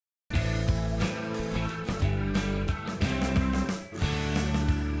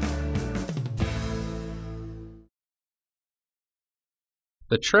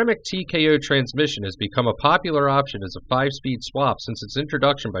The Tremec TKO transmission has become a popular option as a 5-speed swap since its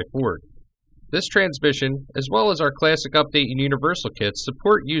introduction by Ford. This transmission, as well as our classic update and universal kits,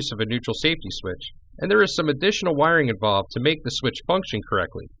 support use of a neutral safety switch, and there is some additional wiring involved to make the switch function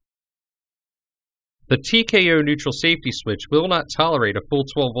correctly. The TKO neutral safety switch will not tolerate a full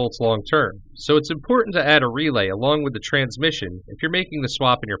 12 volts long term, so it's important to add a relay along with the transmission if you're making the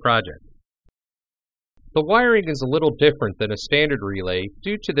swap in your project. The wiring is a little different than a standard relay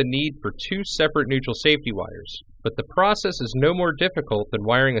due to the need for 2 separate neutral safety wires, but the process is no more difficult than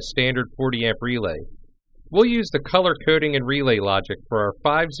wiring a standard 40 amp relay. We'll use the color coding and relay logic for our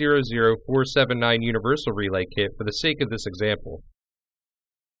 500479 universal relay kit for the sake of this example.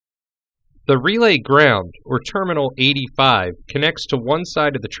 The relay ground, or terminal 85, connects to one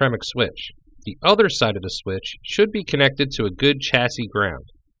side of the Tremec switch. The other side of the switch should be connected to a good chassis ground.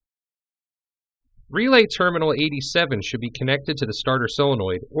 Relay terminal 87 should be connected to the starter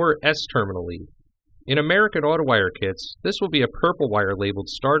solenoid, or S-terminal lead. In American Autowire kits, this will be a purple wire labeled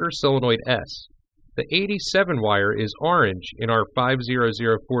starter solenoid S. The 87 wire is orange in our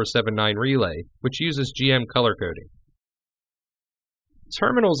 500479 relay, which uses GM color coding.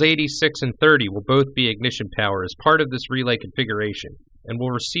 Terminals 86 and 30 will both be ignition power as part of this relay configuration, and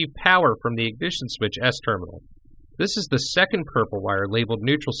will receive power from the ignition switch S-terminal. This is the second purple wire labeled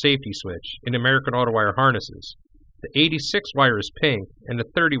neutral safety switch in American Autowire harnesses. The 86 wire is pink and the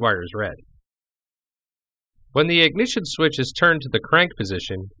 30 wire is red. When the ignition switch is turned to the crank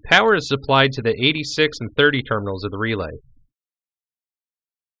position, power is supplied to the 86 and 30 terminals of the relay.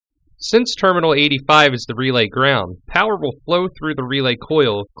 Since terminal 85 is the relay ground, power will flow through the relay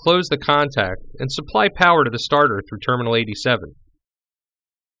coil, close the contact, and supply power to the starter through terminal 87.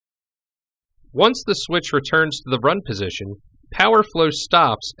 Once the switch returns to the run position, power flow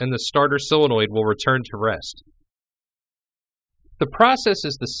stops and the starter solenoid will return to rest. The process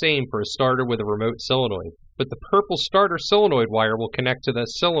is the same for a starter with a remote solenoid, but the purple starter solenoid wire will connect to the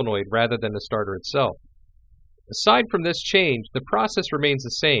solenoid rather than the starter itself. Aside from this change, the process remains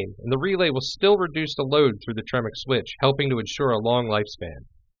the same, and the relay will still reduce the load through the Tremec switch, helping to ensure a long lifespan.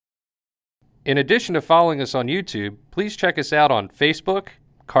 In addition to following us on YouTube, please check us out on Facebook,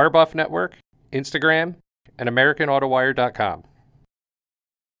 CarBuff Network, Instagram, and AmericanAutowire.com.